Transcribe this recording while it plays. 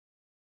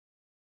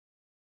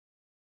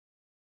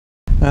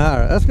All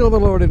right, let's go to the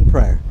Lord in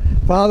prayer.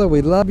 Father,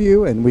 we love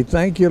you and we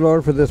thank you,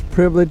 Lord, for this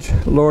privilege,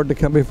 Lord, to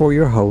come before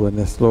your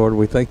holiness, Lord.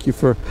 We thank you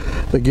for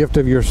the gift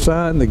of your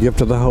Son, the gift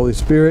of the Holy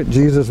Spirit.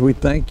 Jesus, we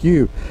thank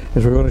you,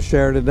 as we're going to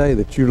share today,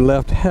 that you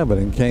left heaven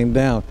and came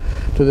down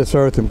to this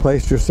earth and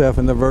placed yourself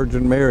in the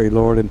Virgin Mary,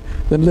 Lord, and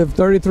then lived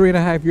 33 and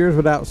a half years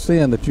without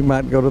sin, that you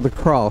might go to the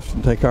cross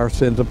and take our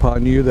sins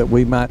upon you, that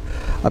we might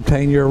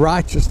obtain your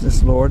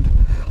righteousness, Lord.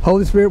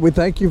 Holy Spirit, we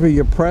thank you for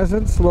your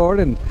presence, Lord,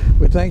 and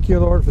we thank you,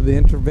 Lord, for the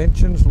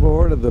interventions,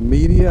 Lord, of the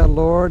media,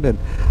 Lord, and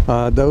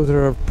those that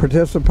are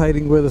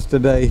participating with us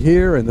today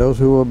here, and those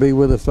who will be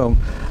with us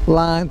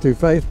online through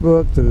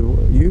Facebook, through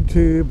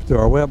YouTube, through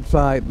our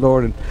website,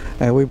 Lord,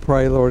 and we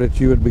pray, Lord, that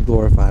you would be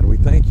glorified. We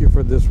thank you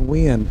for this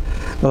wind,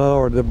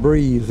 Lord, the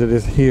breeze that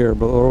is here,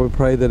 but Lord, we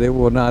pray that it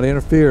will not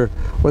interfere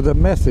with the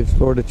message,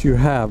 Lord, that you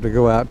have to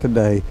go out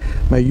today.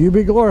 May you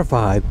be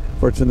glorified,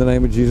 for it's in the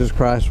name of Jesus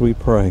Christ we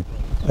pray.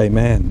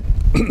 Amen.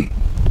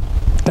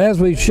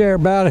 As we share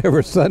about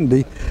every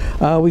Sunday,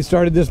 we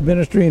started this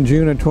ministry in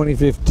June of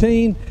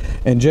 2015.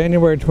 In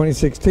January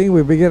 2016,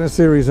 we began a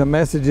series of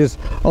messages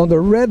on the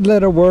red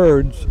letter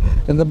words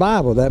in the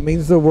Bible. That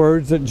means the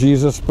words that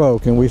Jesus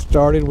spoke. And we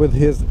started with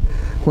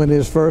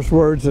his first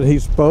words that he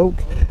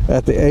spoke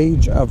at the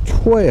age of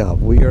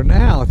 12. We are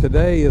now,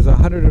 today is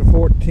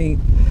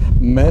 114th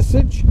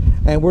message,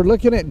 and we're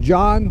looking at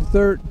John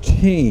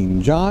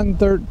 13. John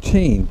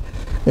 13.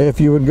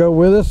 If you would go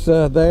with us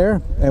there,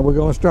 and we're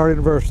going to start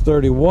in verse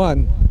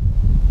 31.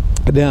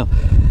 Now,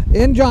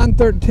 in John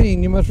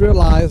 13, you must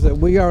realize that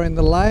we are in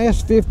the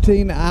last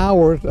 15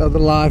 hours of the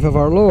life of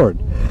our Lord.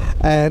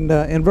 And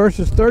in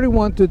verses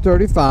 31 through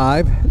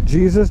 35,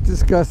 Jesus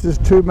discusses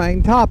two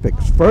main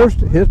topics. First,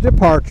 his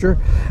departure,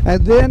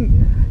 and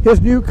then his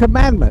new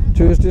commandment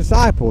to his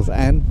disciples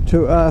and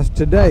to us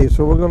today.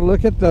 So we're going to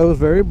look at those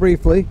very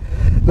briefly.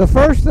 The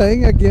first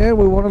thing, again,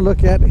 we want to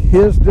look at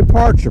his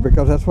departure,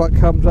 because that's what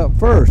comes up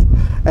first.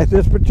 At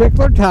this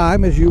particular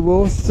time, as you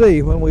will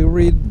see when we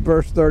read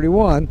verse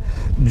 31,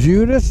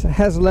 Judas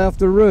has left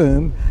the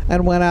room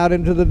and went out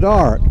into the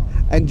dark.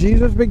 And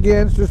Jesus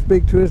begins to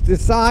speak to his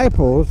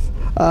disciples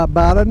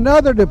about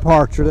another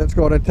departure that's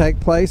going to take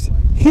place,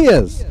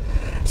 his.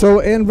 So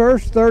in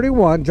verse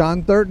 31,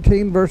 John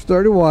 13, verse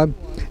 31,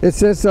 it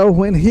says, so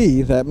when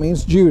he, that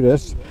means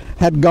Judas,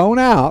 had gone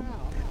out,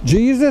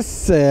 Jesus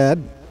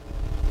said,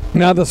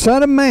 now the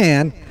Son of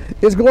Man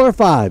is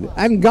glorified,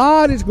 and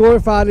God is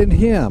glorified in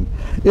him.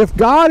 If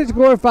God is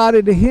glorified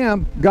in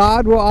him,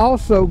 God will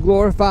also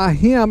glorify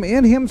him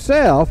in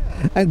himself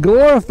and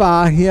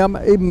glorify him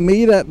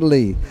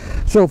immediately.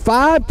 So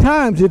 5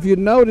 times, if you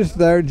notice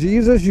there,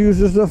 Jesus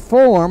uses the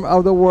form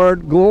of the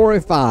word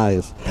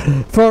glorifies.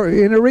 And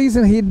the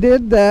reason he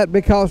did that,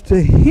 because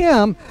to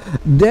him,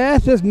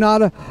 death is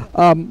not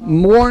a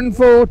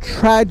mournful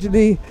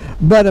tragedy,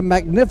 but a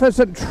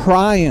magnificent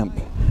triumph.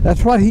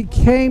 That's what he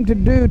came to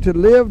do, to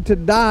live, to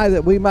die,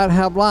 that we might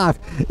have life.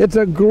 It's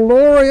a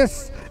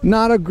glorious,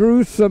 not a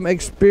gruesome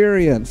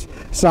experience.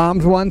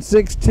 Psalms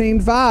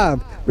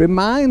 116:5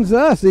 reminds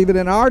us, even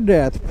in our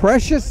death,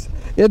 precious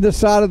in the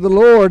sight of the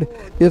Lord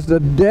is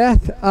the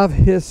death of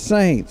his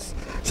saints.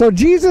 So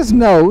Jesus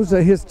knows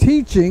that his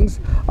teachings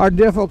are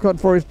difficult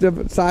for his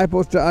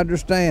disciples to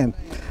understand.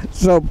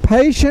 So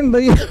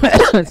patiently,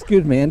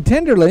 excuse me, and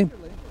tenderly,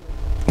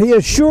 he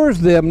assures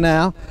them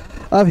now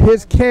of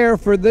his care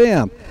for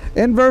them.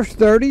 In verse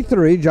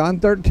 33, John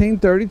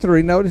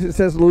 13:33, notice it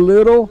says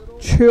little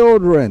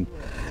children.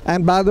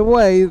 And by the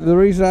way, the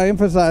reason I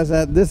emphasize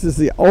that, this is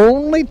the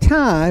only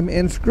time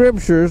in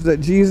scriptures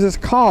that Jesus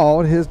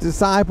called his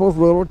disciples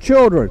little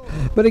children.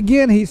 But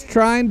again, he's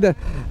trying to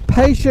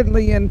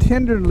patiently and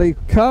tenderly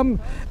come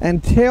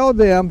and tell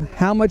them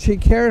how much he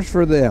cares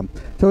for them.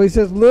 So he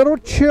says, little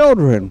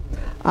children,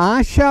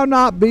 I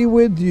shall be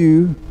with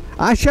you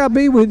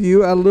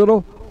a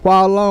little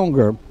while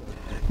longer.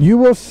 You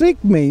will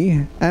seek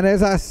me, and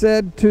as I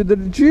said to the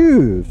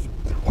Jews,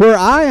 where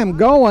I am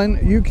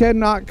going, you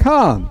cannot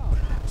come.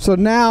 So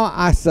now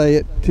I say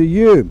it to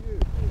you.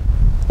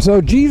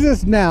 So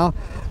Jesus now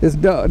is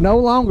no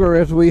longer,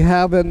 as we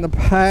have in the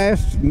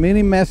past,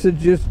 many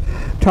messages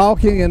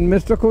talking in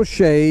mystical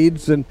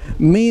shades and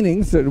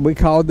meanings, that we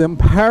call them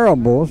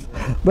parables,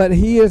 but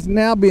he is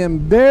now being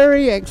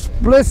very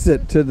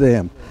explicit to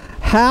them.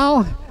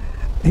 How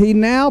he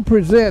now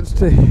presents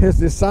to his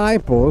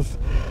disciples,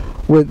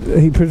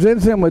 he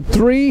presents them with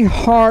 3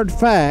 hard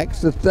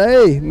facts that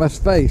they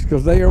must face,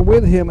 because they are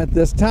with him at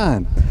this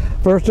time.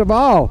 First of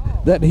all,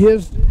 that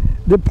his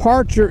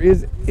departure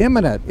is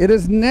imminent. It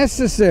is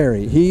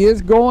necessary. He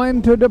is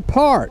going to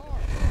depart.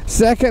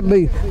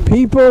 Secondly,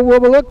 people will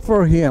look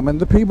for him, and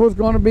the people is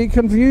going to be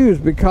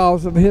confused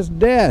because of his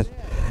death.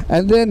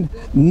 And then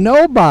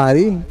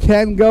nobody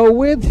can go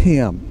with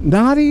him.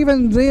 Not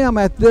even them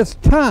at this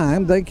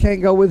time. They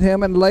can't go with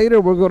him. And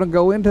later we're going to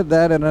go into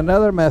that in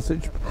another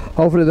message,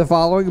 hopefully the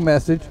following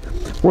message,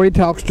 where he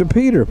talks to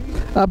Peter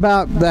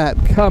about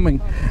that coming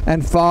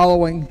and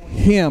following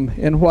him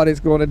in what is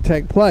going to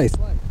take place.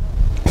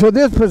 So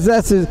this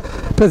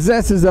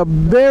possesses a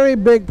very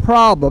big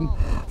problem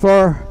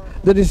for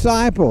the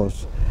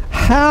disciples.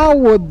 how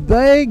would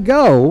they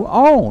go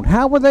on?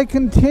 How would they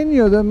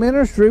continue the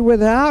ministry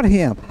without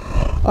him?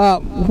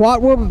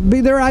 What will be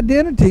their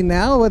identity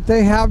now that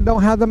they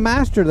don't have the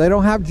master? They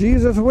don't have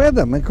Jesus with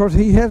them. Of course,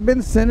 he has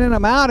been sending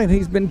them out, and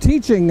he's been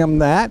teaching them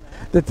that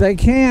they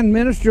can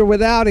minister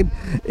without him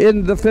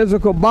in the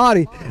physical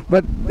body,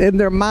 but in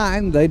their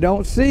mind they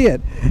don't see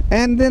it.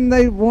 And then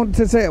they want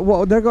to say,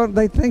 well,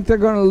 they think they're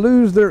going to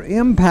lose their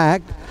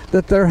impact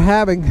that they're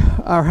having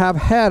or have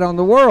had on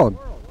the world.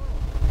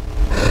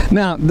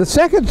 Now, the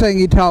second thing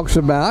he talks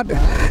about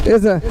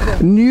is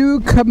a new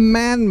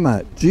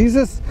commandment.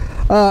 Jesus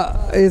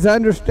is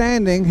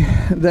understanding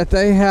that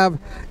they have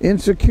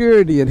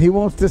insecurity, and he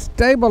wants to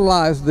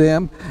stabilize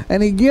them,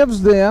 and he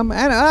gives them,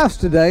 and us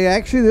today,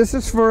 actually this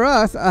is for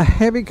us, a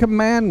heavy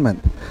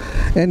commandment.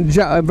 In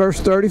verse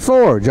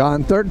 34,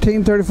 John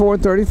 13, 34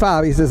 and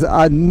 35, he says,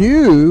 a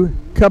new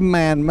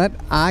commandment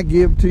I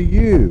give to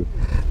you,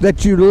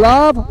 that you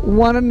love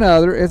one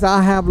another as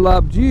I have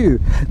loved you,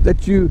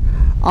 that you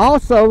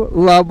also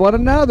love one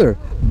another.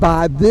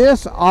 By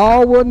this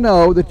all will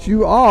know that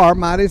you are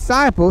my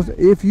disciples,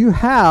 if you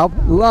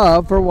have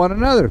love for one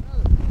another.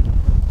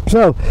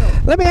 So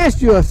let me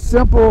ask you a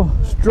simple,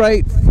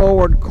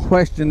 straightforward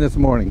question this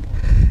morning.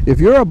 If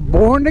you're a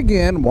born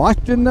again,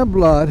 washed in the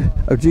blood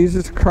of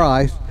Jesus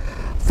Christ,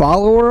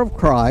 follower of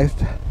Christ,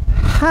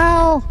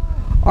 how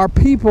are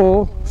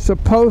people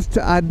supposed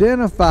to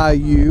identify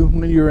you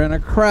when you're in a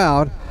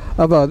crowd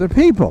of other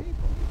people?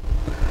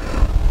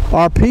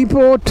 Are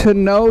people to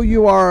know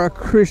you are a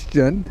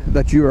Christian,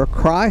 that you are a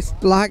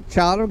Christ-like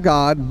child of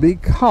God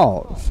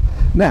because?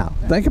 Now,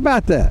 think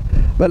about that.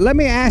 But let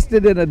me ask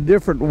it in a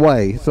different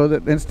way, so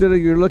that instead of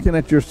you're looking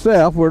at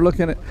yourself, we're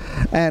looking at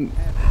and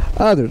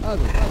others.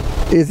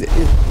 Is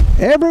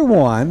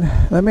everyone,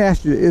 let me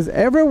ask you, is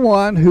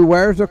everyone who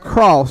wears a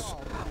cross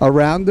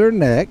around their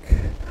neck,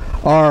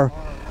 or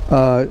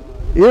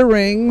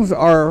earrings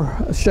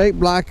are shaped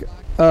like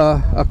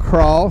a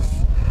cross,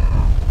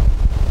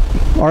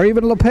 or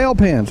even lapel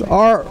pins,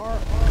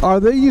 are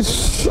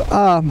these,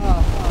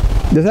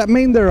 does that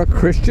mean they're a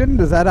Christian?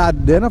 Does that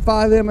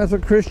identify them as a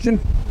Christian?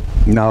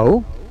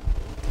 No,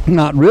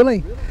 not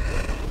really.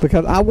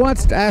 Because I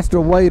once asked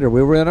a waiter,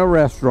 we were in a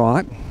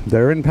restaurant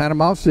there in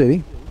Panama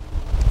City,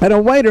 and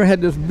a waiter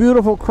had this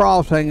beautiful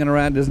cross hanging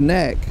around his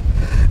neck.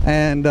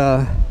 And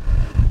I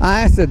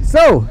asked him,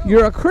 so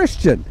you're a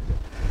Christian?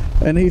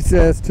 And he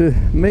says to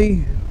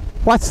me,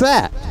 what's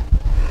that?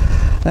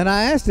 And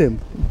I asked him,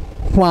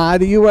 why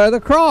do you wear the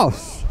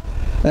cross?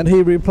 And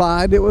he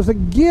replied, it was a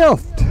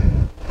gift.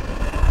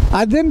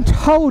 I then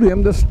told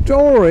him the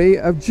story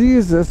of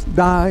Jesus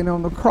dying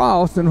on the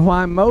cross and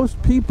why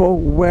most people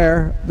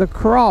wear the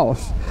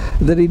cross,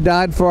 that he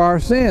died for our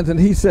sins. And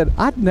he said,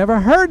 I'd never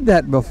heard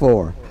that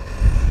before.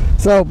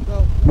 So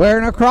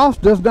wearing a cross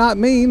does not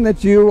mean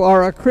that you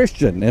are a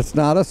Christian. It's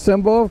not a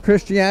symbol of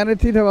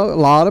Christianity to a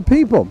lot of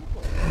people.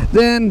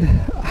 Then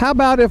how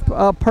about if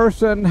a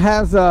person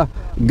has a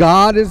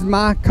God is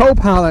my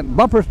co-pilot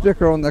bumper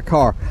sticker on the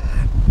car?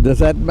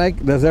 Does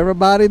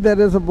everybody that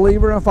is a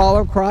believer and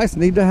follower of Christ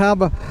need to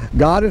have a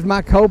God is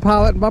my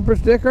co-pilot bumper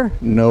sticker?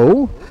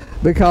 No,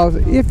 because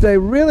if they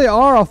really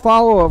are a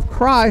follower of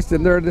Christ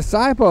and they're a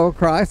disciple of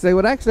Christ, they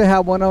would actually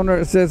have one on there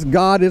that says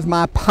God is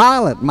my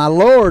pilot, my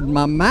Lord,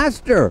 my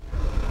master.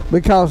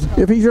 Because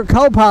if he's your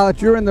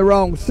co-pilot, you're in the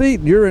wrong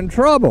seat, you're in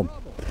trouble.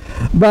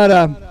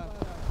 But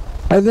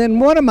and then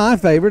one of my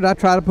favorites, I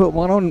try to put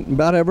one on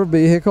about every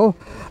vehicle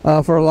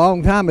for a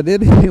long time. I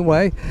did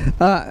anyway.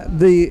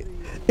 The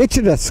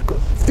Ichthus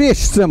fish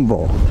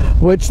symbol,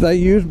 which they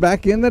used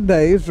back in the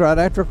days right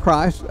after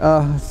Christ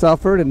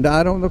suffered and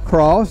died on the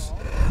cross.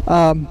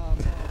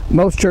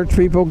 Most church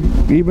people,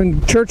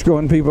 even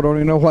church-going people, don't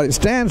even know what it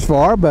stands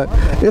for, but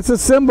it's a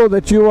symbol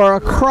that you are a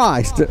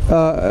Christ,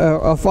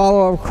 a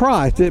follower of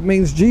Christ. It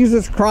means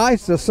Jesus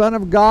Christ, the Son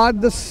of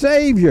God, the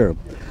Savior.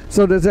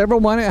 So does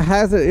everyone that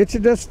has an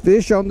Ichthus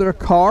fish on their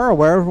car or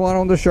wears one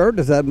on the shirt,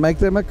 does that make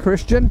them a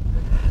Christian?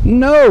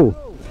 No.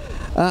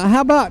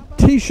 How about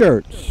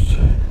t-shirts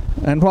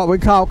and what we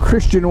call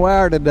Christian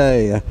wear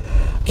today?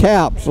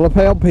 Caps,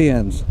 lapel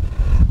pins.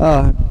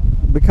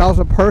 Because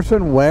a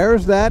person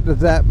wears that, does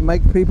that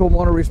make people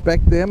want to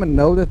respect them and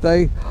know that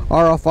they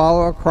are a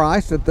follower of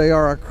Christ, that they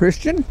are a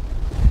Christian?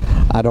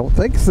 I don't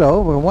think so.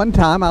 One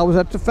time I was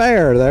at the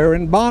fair there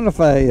in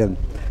Bonifay and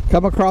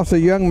come across a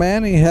young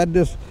man. He had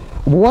this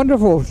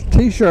wonderful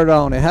t-shirt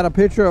on. It had a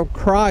picture of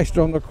Christ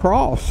on the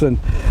cross, and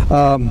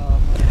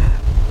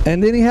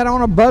then he had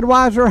on a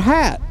Budweiser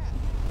hat.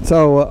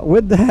 So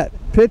with that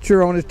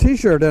picture on his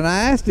t-shirt, and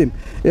I asked him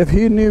if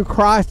he knew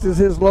Christ as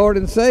his Lord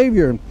and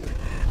Savior,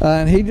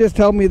 and he just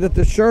told me that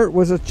the shirt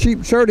was a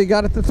cheap shirt he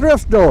got at the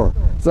thrift store,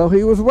 so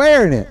he was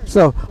wearing it.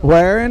 So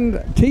wearing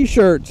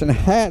t-shirts and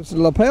hats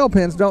and lapel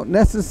pins don't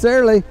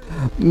necessarily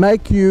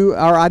make you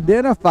or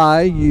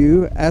identify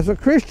you as a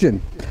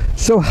Christian.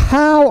 So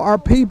how are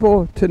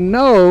people to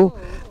know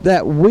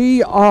that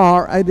we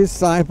are a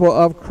disciple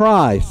of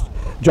Christ?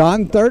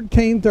 John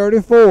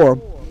 13:34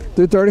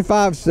 through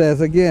 35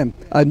 says again,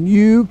 a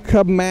new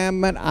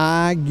commandment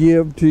I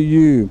give to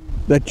you,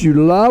 that you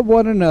love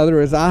one another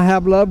as I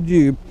have loved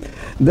you,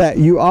 that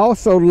you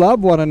also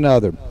love one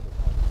another.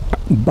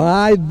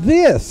 By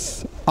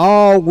this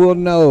all will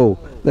know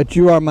that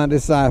you are my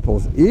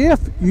disciples, if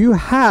you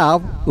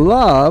have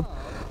love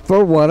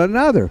for one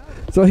another.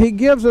 So he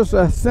gives us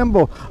a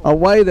symbol, a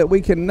way that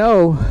we can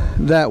know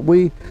that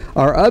we,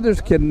 or others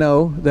can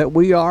know that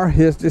we are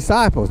his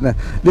disciples. Now,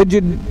 did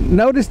you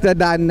notice the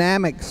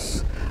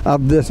dynamics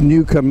of this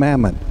new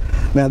commandment?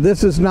 Now,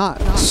 this is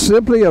not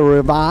simply a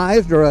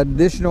revised or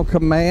additional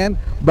command,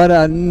 but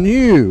a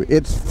new.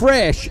 It's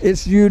fresh.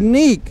 It's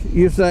unique.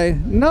 You say,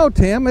 no,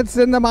 Tim, it's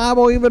in the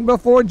Bible even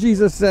before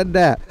Jesus said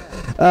that.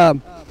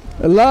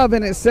 Love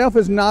in itself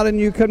is not a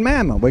new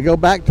commandment. We go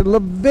back to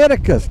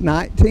Leviticus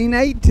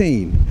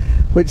 19:18,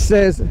 which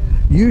says,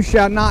 you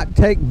shall not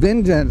take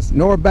vengeance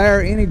nor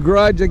bear any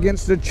grudge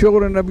against the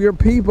children of your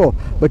people,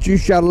 but you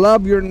shall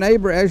love your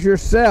neighbor as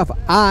yourself.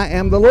 I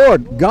am the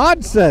Lord.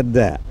 God said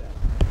that.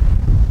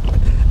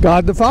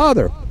 God the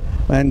Father.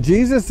 And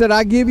Jesus said,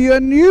 I give you a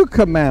new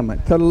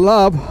commandment, to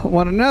love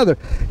one another.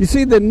 You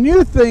see, the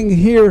new thing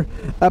here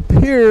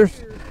appears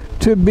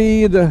to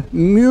be the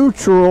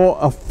mutual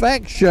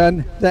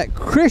affection that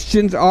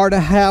Christians are to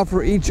have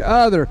for each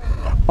other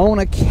on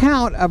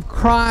account of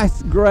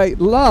Christ's great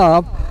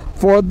love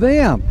for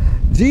them.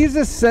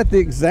 Jesus set the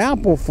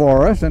example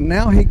for us, and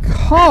now he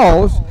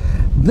calls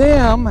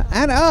them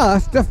and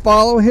us to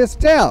follow his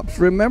steps.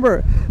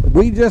 Remember,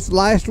 we just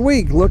last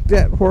week looked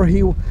at where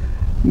he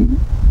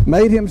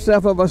made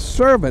himself of a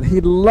servant.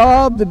 He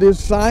loved the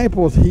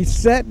disciples. He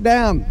sat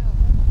down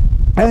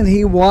and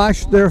he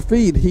washed their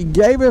feet. He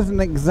gave us an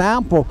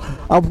example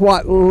of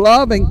what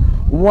loving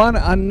one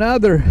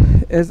another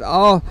is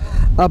all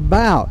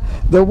about.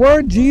 The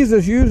word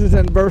Jesus uses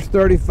in verse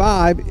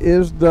 35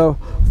 is the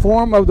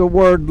form of the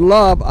word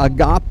love,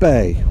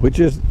 agape, which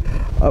is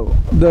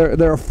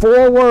there are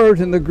 4 words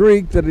in the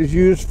Greek that is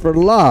used for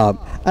love.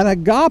 And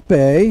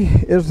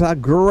agape is the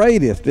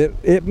greatest.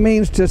 It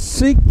means to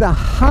seek the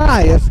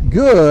highest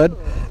good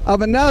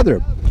of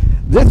another.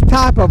 This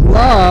type of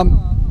love,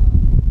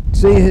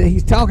 see,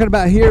 he's talking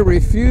about here,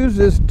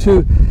 refuses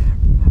to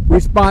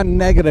respond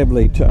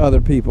negatively to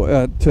other people,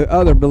 to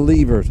other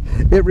believers.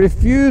 It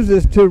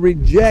refuses to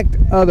reject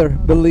other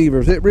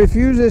believers. It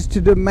refuses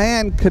to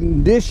demand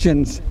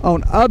conditions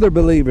on other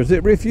believers.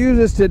 It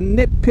refuses to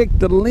nitpick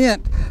the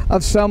lint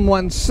of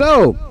someone's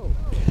soul.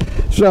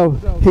 So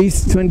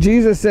when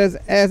Jesus says,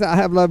 as I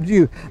have loved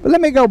you. But let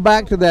me go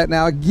back to that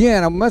now.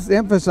 Again, I must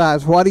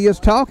emphasize what he is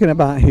talking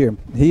about here.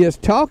 He is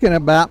talking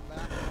about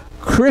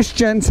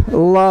Christians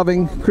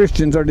loving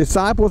Christians, or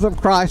disciples of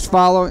Christ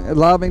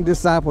loving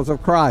disciples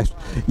of Christ.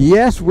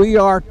 Yes, we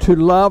are to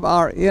love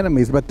our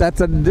enemies, but that's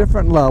a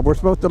different love. We're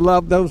supposed to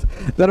love those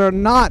that are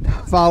not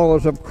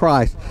followers of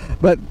Christ.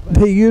 But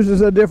he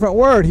uses a different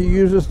word. He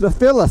uses the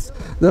philos,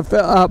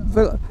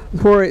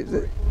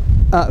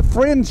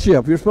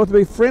 friendship. You're supposed to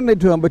be friendly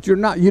to them, but you're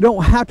not. You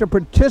don't have to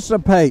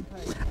participate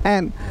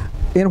in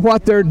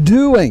what they're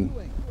doing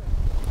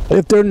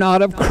if they're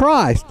not of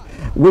Christ.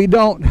 We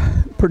don't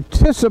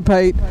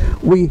participate.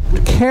 We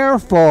care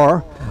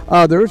for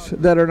others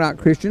that are not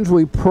Christians.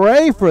 We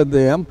pray for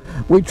them.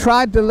 We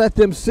try to let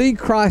them see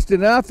Christ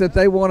enough that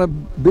they want to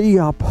be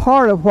a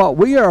part of what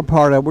we are a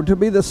part of. We're to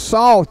be the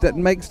salt that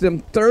makes them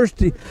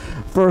thirsty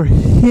for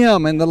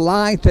him and the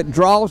light that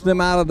draws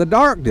them out of the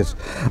darkness.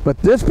 But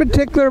this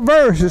particular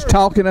verse is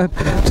talking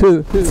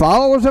to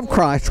followers of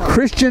Christ,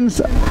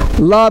 Christians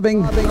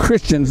loving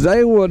Christians.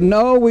 They will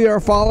know we are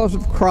followers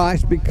of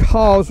Christ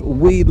because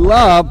we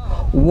love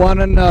one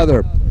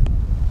another.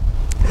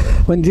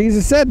 When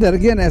Jesus said that,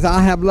 again, as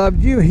I have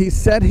loved you, he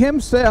set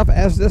himself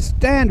as the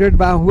standard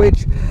by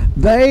which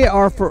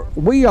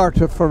we are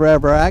to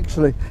forever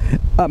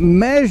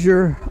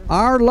measure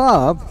our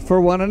love for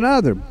one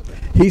another.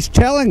 He's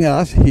telling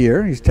us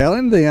here, he's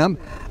telling them,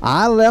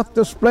 I left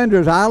the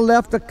splendors, I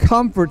left the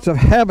comforts of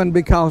heaven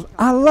because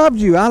I loved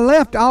you. I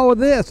left all of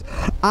this.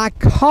 I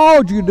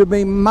called you to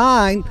be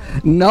mine,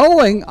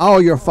 knowing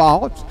all your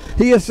faults.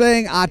 He is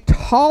saying, I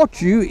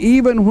taught you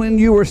even when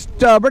you were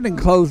stubborn and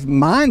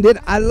closed-minded.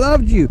 I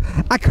loved you.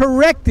 I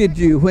corrected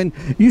you when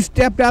you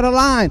stepped out of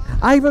line.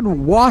 I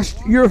even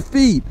washed your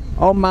feet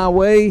on my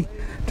way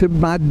to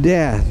my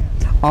death.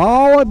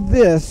 All of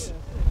this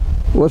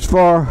was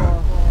for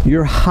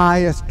your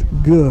highest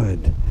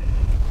good.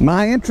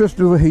 My interest,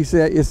 he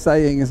said, is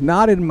saying, is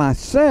not in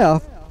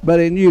myself, but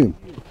in you.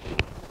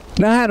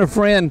 Now, I had a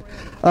friend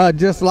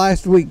just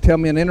last week tell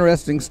me an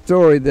interesting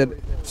story that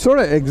sort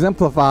of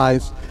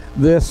exemplifies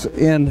this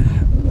in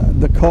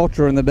the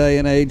culture and the day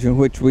and age in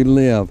which we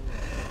live.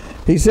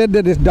 He said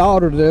that his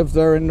daughter lives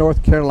there in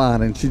North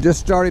Carolina, and she just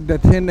started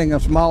attending a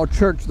small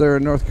church there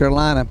in North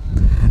Carolina.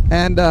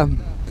 And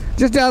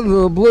just out of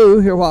the blue,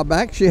 here a while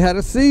back, she had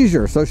a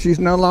seizure, so she's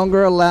no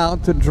longer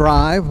allowed to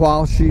drive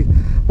while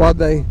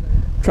they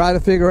try to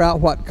figure out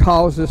what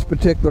caused this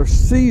particular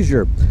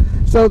seizure.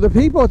 So the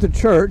people at the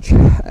church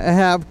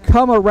have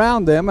come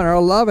around them and are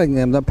loving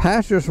them. The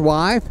pastor's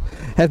wife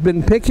has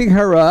been picking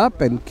her up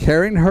and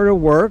carrying her to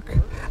work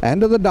and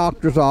to the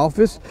doctor's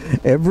office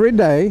every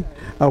day,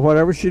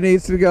 whatever she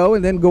needs to go,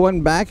 and then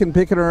going back and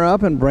picking her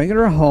up and bringing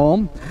her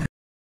home.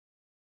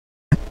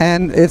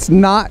 And it's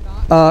not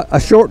a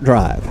short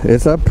drive.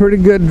 It's a pretty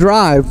good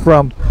drive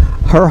from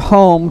her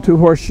home to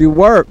where she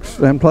works,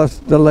 and plus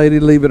the lady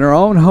leaving her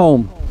own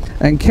home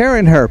and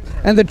carrying her.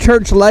 And the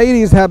church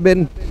ladies have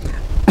been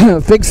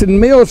fixing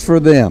meals for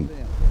them.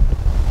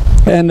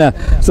 And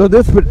so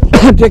this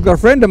particular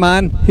friend of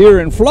mine here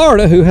in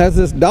Florida, who has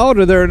this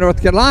daughter there in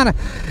North Carolina,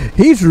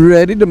 he's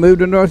ready to move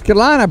to North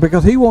Carolina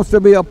because he wants to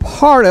be a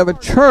part of a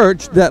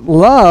church that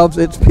loves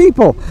its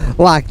people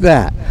like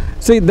that.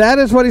 See, that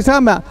is what he's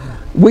talking about.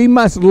 We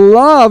must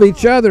love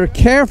each other,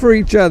 care for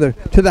each other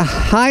to the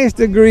highest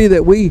degree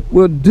that we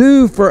will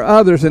do for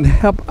others and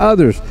help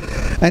others.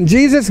 And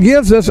Jesus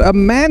gives us a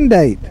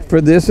mandate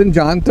for this in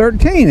John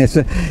 13.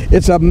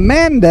 It's a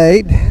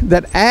mandate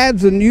that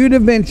adds a new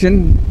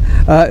dimension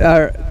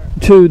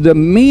to the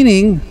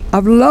meaning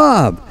of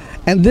love.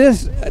 And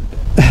this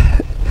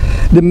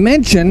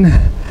dimension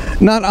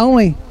not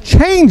only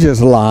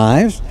changes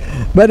lives,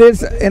 but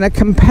it's in a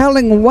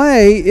compelling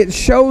way, it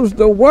shows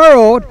the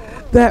world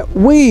that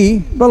we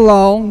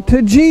belong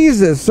to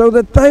Jesus, so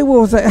that they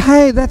will say,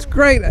 hey, that's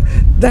great,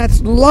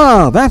 that's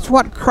love, that's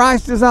what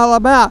Christ is all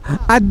about.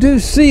 I do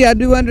see, I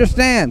do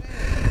understand.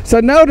 So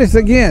notice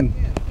again,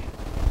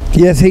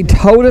 yes, he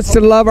told us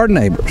to love our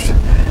neighbors,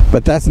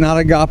 but that's not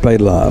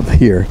agape love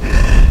here.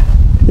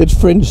 It's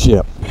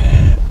friendship,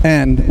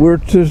 and we're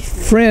to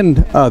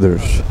friend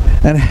others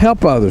and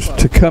help others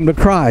to come to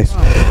Christ.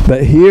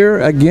 But here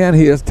again,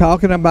 he is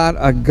talking about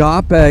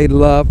agape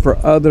love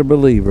for other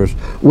believers.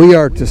 We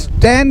are to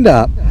stand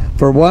up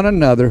for one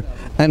another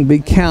and be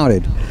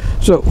counted.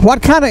 So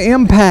what kind of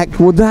impact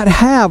would that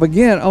have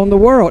again on the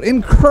world?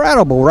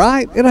 Incredible,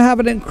 right? It'll have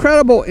an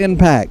incredible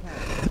impact.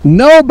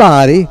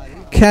 Nobody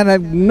can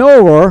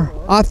ignore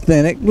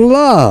authentic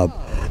love.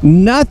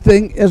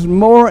 Nothing is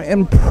more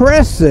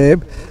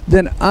impressive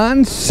than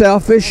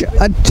unselfish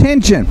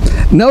attention.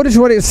 Notice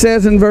what it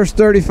says in verse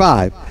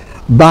 35.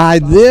 By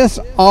this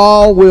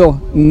all will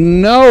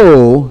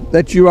know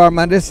that you are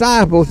my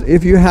disciples,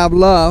 if you have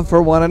love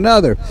for one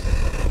another.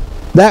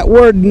 That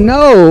word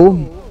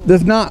know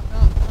does not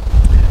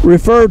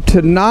refer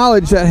to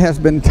knowledge that has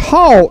been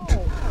taught,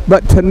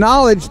 but to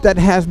knowledge that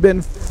has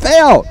been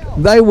felt.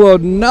 They will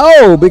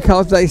know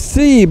because they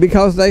see,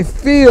 because they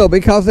feel,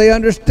 because they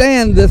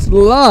understand this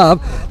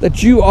love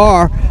that you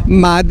are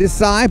my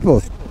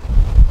disciples.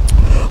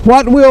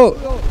 What will,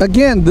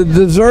 again, the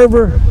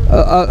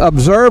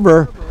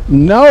observer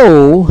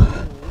know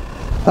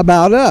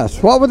about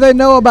us? What would they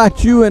know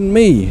about you and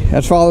me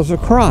as followers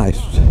of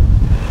Christ?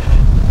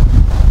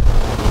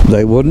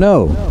 They will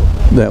know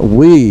that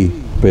we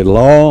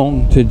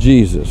belong to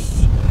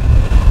Jesus,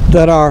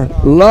 that our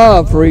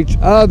love for each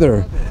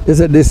other is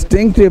a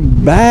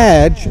distinctive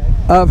badge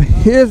of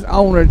his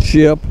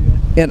ownership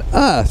in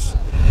us.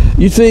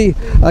 You see,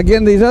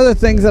 again, these other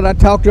things that I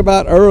talked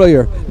about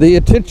earlier, the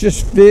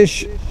Attichus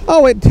fish,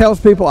 it tells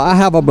people I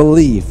have a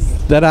belief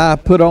that I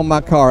put on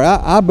my car.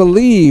 I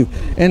believe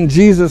in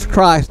Jesus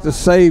Christ, the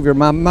Savior,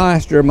 my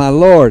Master, my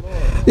Lord.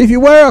 If you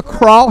wear a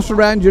cross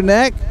around your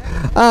neck,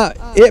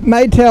 it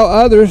may tell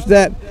others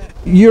that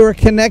you're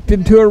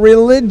connected to a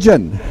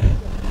religion.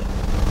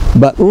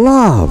 But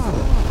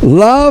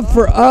love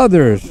for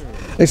others,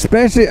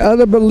 especially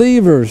other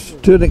believers,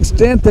 to an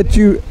extent that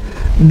you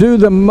do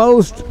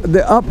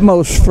the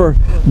utmost for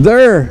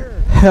their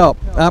help,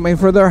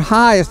 for their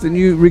highest, and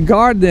you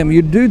regard them,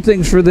 you do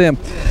things for them.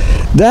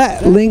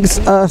 That links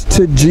us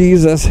to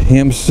Jesus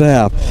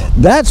himself.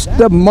 That's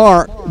the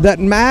mark that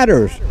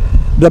matters,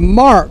 the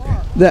mark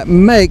that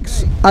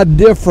makes a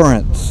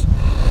difference.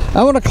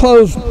 I want to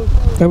close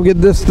and get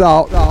this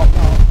thought.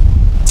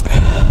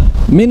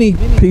 Many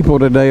people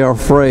today are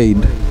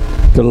afraid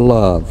to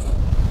love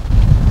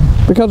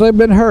because they've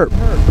been hurt,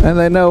 and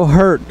they know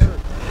hurt,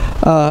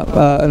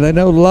 and they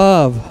know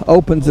love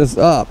opens us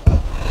up.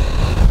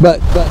 But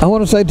I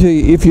want to say to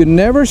you, if you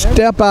never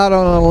step out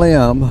on a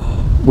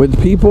limb with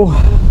people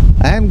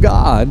and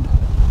God,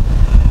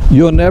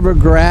 you'll never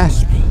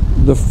grasp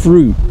the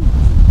fruit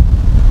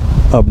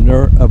of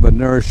a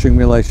nourishing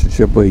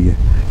relationship with you.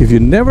 If you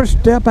never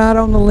step out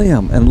on the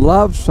limb and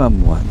love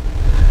someone,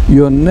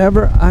 you'll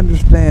never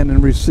understand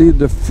and receive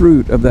the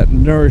fruit of that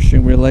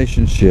nourishing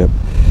relationship.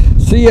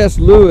 C.S.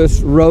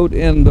 Lewis wrote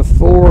in The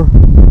Four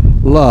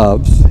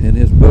Loves, in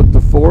his book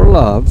The Four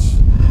Loves,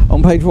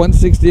 on page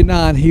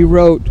 169, he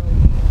wrote,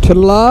 "To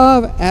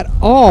love at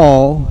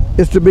all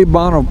is to be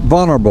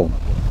vulnerable.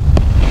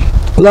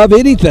 Love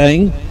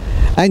anything,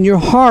 and your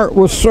heart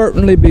will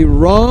certainly be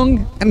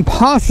wrung and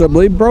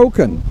possibly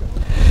broken.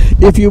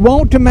 If you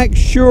want to make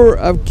sure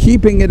of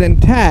keeping it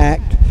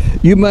intact,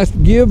 you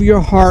must give your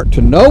heart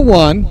to no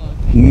one,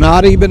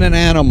 not even an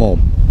animal.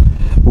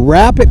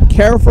 Wrap it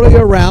carefully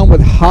around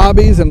with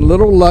hobbies and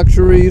little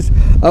luxuries.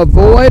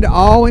 Avoid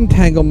all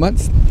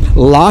entanglements.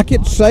 Lock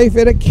it safe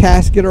in a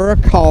casket or a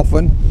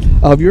coffin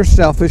of your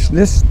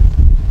selfishness.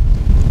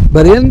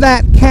 But in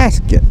that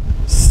casket,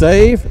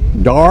 safe,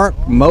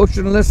 dark,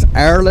 motionless,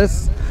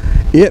 airless,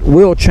 it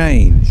will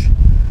change.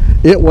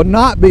 It will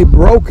not be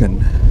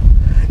broken.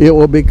 It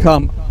will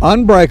become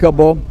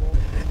unbreakable,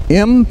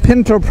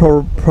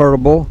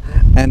 impenetrable,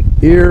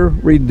 and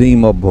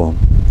irredeemable.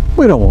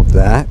 We don't want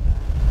that.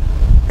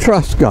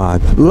 Trust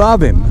God.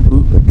 Love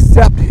Him.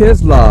 Accept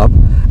His love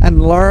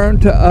and learn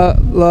to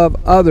love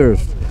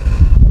others.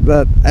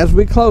 But as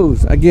we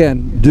close,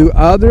 again, do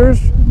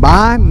others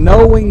by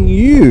knowing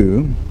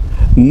you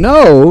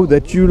know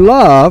that you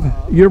love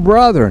your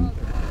brethren.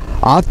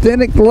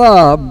 Authentic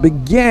love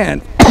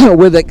began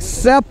with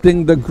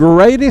accepting the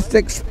greatest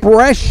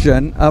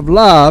expression of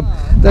love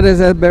that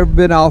has ever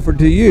been offered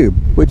to you,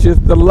 which is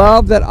the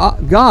love that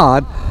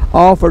God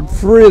offered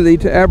freely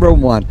to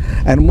everyone.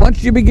 And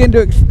once you begin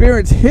to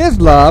experience His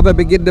love and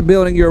begin to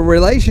building your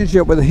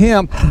relationship with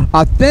Him,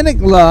 authentic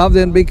love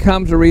then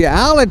becomes a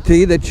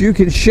reality that you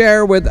can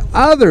share with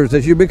others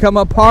as you become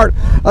a part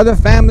of the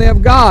family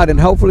of God, and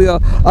hopefully a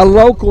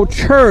local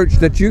church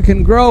that you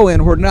can grow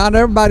in, where not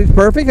everybody's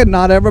perfect and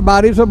not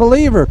everybody's a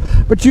believer,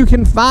 but you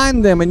can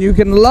find them and you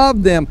can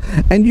love them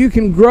and you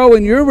can grow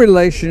in your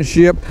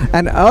relationship,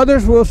 and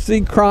others will see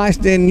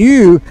Christ in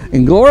you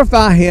and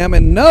glorify Him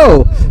and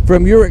know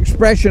from your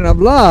expression of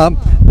love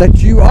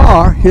that you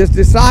are His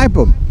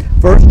disciple.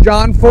 1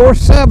 John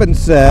 4:7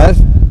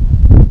 says,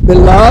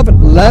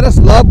 Beloved, let us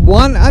love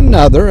one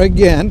another,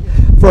 again,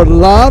 for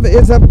love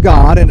is of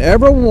God, and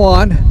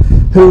everyone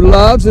who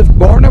loves is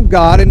born of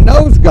God and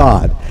knows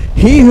God.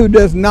 He who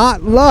does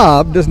not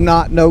love does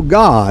not know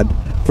God,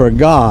 for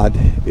God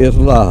is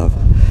love.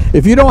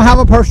 If you don't have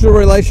a personal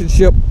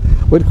relationship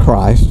with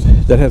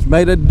Christ that has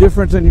made a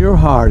difference in your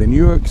heart, and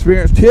you have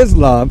experienced His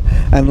love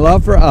and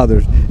love for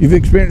others, you've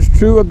experienced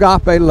true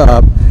agape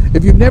love.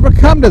 If you've never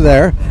come to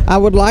there, I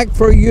would like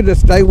for you to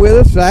stay with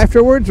us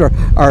afterwards, or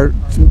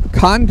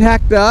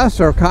contact us,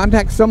 or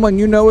contact someone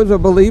you know is a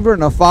believer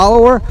and a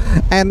follower,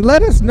 and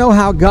let us know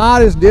how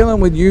God is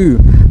dealing with you.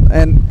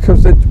 And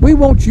because we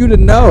want you to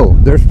know,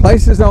 there's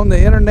places on the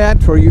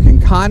internet where you can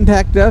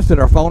contact us at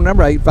our phone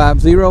number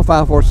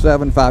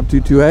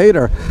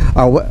 850-547-5228,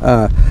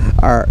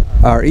 or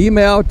our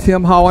email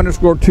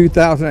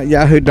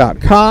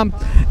timhall_2000@yahoo.com,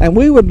 and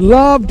we would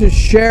love to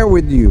share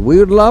with you. We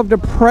would love to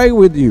pray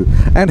with you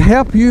and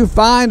help you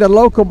find a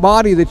local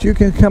body that you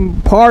can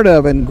become part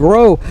of and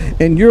grow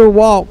in your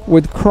walk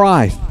with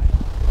Christ.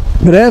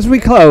 But as we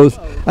close,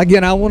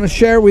 again, I want to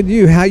share with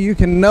you how you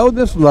can know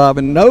this love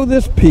and know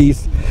this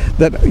peace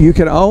that you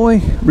can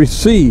only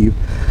receive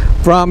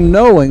from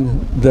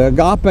knowing the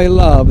agape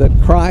love that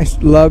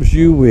Christ loves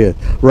you with.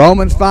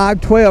 Romans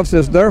 5:12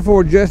 says,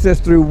 Therefore, just as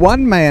through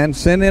one man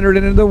sin entered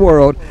into the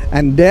world,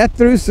 and death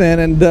through sin,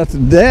 and thus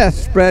death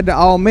spread to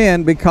all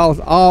men because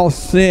all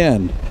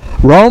sinned.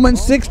 Romans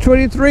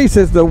 6:23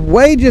 says, The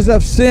wages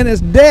of sin is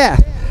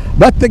death,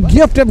 but the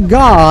gift of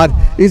God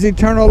is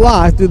eternal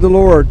life through the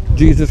Lord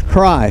Jesus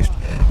Christ.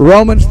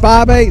 Romans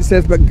 5:8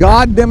 says, But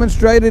God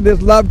demonstrated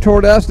His love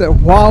toward us, that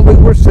while we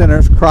were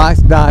sinners,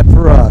 Christ died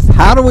for us.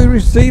 How do we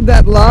receive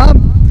that love?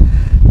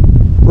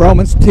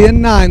 Romans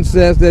 10:9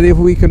 says that if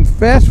we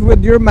confess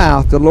with your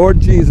mouth the Lord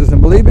Jesus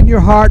and believe in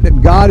your heart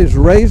that God has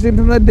raised Him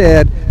from the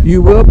dead,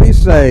 you will be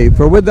saved.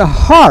 For with the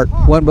heart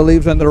one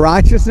believes unto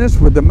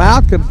righteousness, with the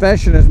mouth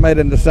confession is made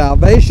unto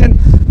salvation.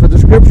 For the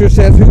Scripture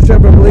says,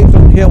 Whosoever believes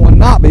on Him will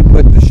not be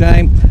put to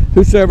shame.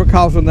 Whosoever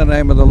calls on the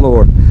name of the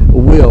Lord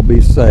will be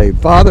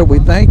saved. Father, we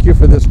thank you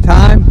for this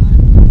time.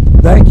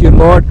 Thank you,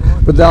 Lord,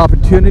 for the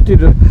opportunity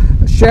to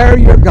share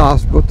your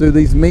gospel through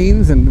these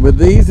means, and with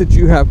these that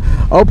you have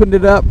opened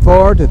it up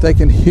for, that they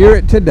can hear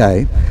it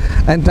today.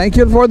 And thank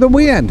you for the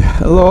wind,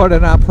 Lord,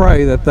 and I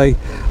pray that they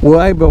will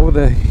be able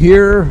to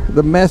hear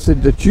the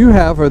message that you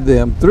have for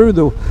them through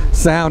the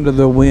sound of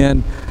the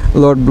wind,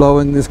 Lord,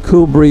 blowing this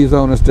cool breeze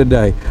on us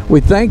today. We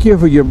thank you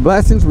for your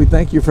blessings. We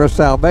thank you for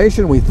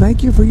salvation. We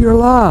thank you for your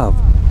love,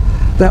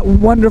 that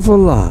wonderful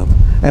love.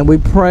 And we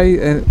pray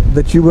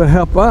that you will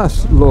help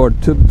us,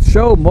 Lord, to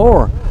show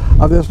more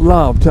of this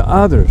love to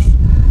others,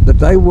 that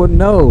they will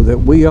know that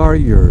we are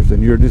yours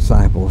and your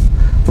disciples.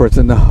 For it's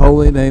in the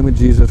holy name of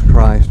Jesus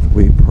Christ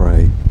we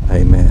pray.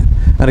 Amen.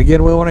 And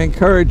again, we want to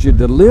encourage you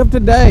to live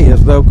today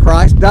as though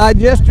Christ died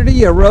yesterday,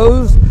 He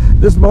arose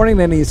this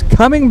morning, and He's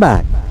coming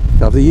back,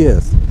 because He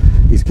is.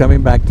 He's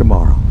coming back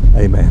tomorrow.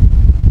 Amen.